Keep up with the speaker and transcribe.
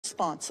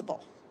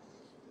responsible?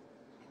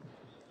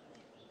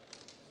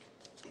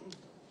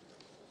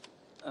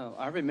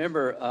 I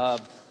remember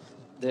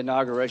the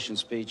inauguration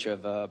speech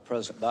of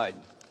President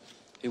Biden.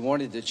 He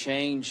wanted to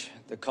change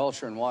the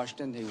culture in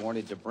Washington. He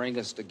wanted to bring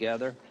us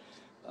together.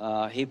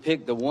 He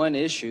picked the one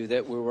issue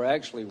that we were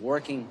actually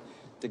working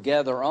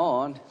together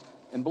on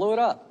and blew it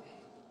up.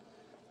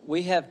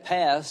 We have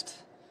passed,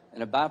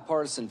 in a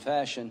bipartisan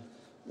fashion,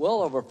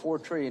 well over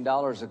 $4 trillion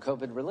of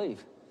COVID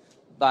relief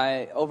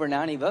by over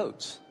 90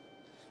 votes.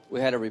 We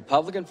had a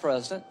Republican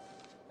president,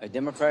 a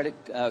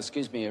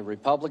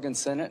Republican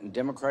Senate and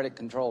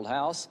Democratic-controlled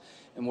House,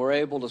 and we're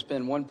able to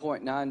spend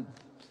 $1.9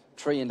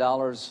 trillion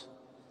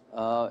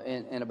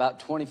in about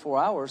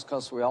 24 hours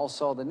because we all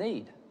saw the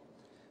need.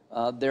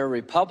 There are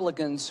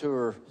Republicans who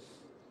are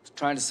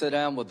trying to sit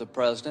down with the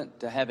president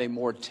to have a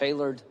more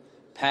tailored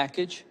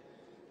package.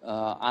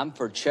 I'm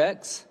for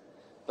checks,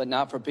 but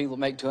not for people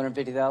who make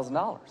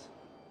 $250,000.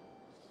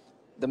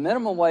 The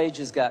minimum wage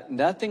has got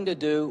nothing to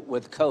do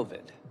with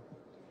COVID.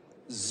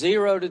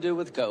 Zero to do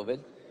with COVID.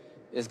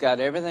 It's got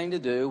everything to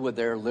do with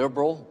their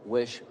liberal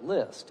wish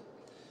list.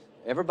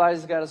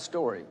 Everybody's got a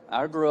story.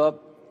 I grew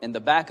up in the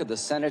back of the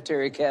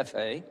Sanitary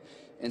Cafe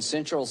in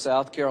Central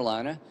South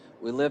Carolina.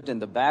 We lived in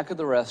the back of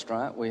the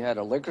restaurant. We had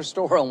a liquor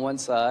store on one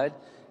side,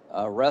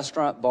 a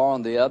restaurant bar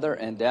on the other,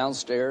 and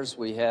downstairs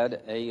we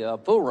had a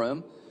pool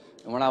room.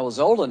 And when I was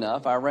old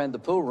enough, I ran the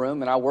pool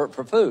room and I worked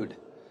for food.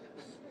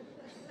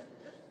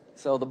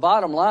 So the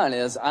bottom line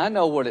is, I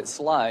know what it's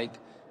like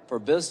for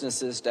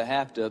businesses to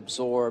have to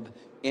absorb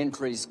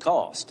increased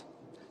cost.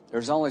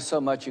 There's only so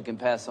much you can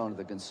pass on to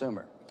the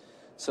consumer.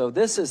 So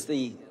this is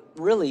the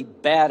really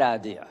bad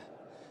idea.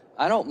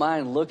 I don't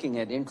mind looking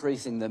at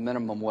increasing the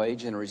minimum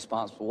wage in a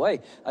responsible way.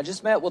 I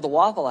just met with the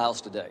Waffle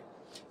House today.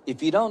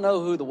 If you don't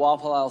know who the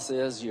Waffle House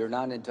is, you're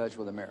not in touch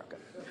with America.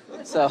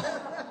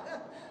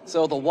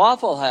 So the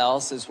Waffle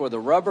House is where the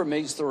rubber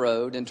meets the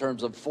road in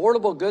terms of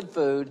affordable good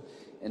food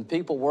and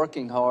people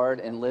working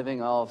hard and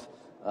living off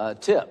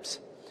tips.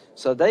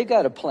 So they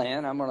got a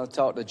plan I'm going to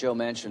talk to Joe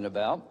Manchin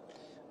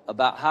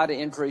about how to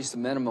increase the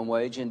minimum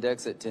wage,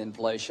 index it to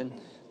inflation,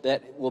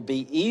 that will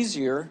be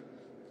easier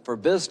for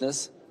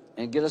business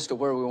and get us to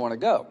where we want to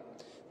go.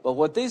 But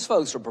what these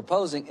folks are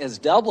proposing is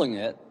doubling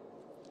it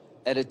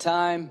at a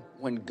time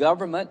when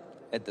government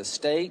at the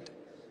state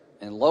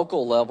and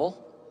local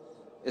level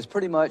is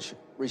pretty much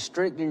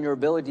restricting your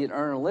ability to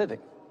earn a living.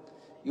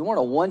 You want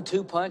a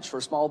 1-2 punch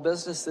for small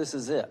business? This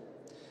is it.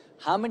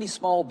 How many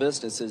small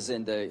businesses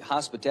in the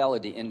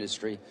hospitality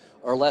industry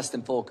are less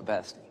than full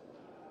capacity?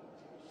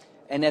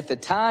 And at the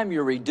time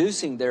you're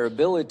reducing their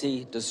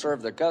ability to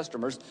serve their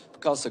customers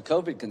because of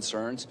COVID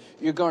concerns,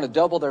 you're going to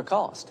double their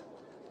cost.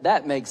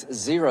 That makes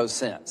 0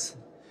 sense.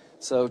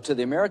 So to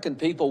the American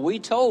people, we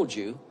told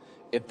you,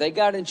 if they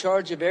got in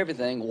charge of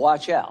everything,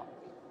 watch out.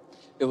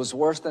 It was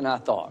worse than I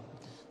thought.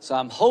 So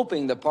I'm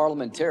hoping the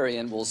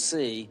parliamentarian will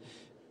see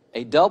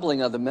a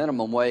doubling of the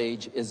minimum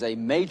wage is a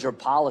major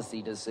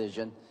policy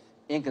decision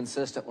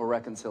inconsistent with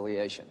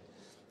reconciliation.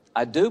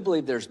 I do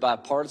believe there's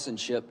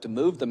bipartisanship to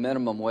move the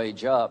minimum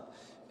wage up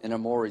in a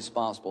more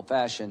responsible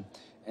fashion,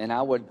 and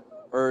I would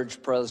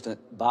urge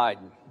President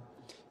Biden,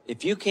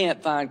 if you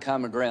can't find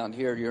common ground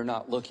here, you're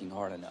not looking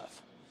hard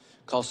enough.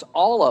 Because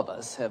all of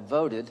us have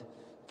voted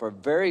for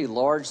very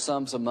large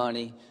sums of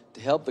money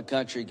to help the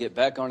country get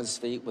back on its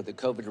feet with the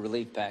COVID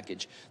relief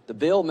package. The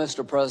bill,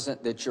 Mr.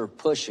 President, that you're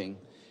pushing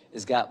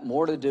has got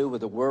more to do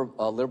with the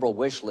liberal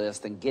wish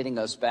list than getting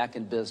us back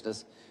in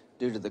business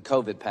due to the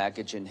COVID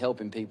package and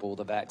helping people with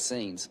the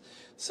vaccines.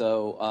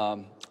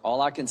 So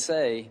all I can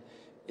say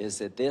is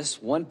that this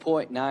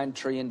 $1.9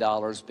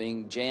 trillion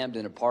being jammed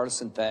in a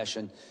partisan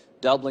fashion,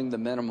 doubling the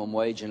minimum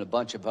wage and a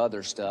bunch of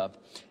other stuff,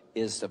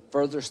 is the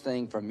furthest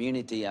thing from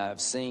unity I've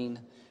seen.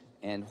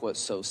 And what's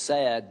so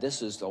sad,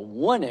 this is the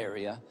one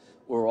area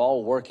where we're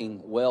all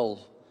working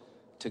well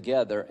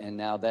together, and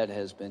now that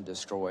has been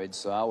destroyed.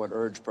 So I would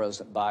urge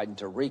President Biden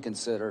to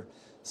reconsider,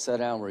 sit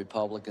down with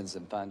Republicans,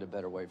 and find a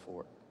better way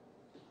forward.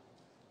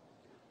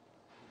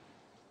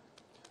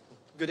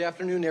 Good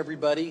afternoon,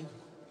 everybody.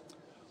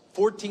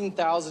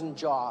 14,000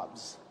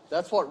 jobs.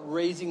 That's what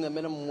raising the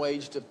minimum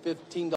wage to $15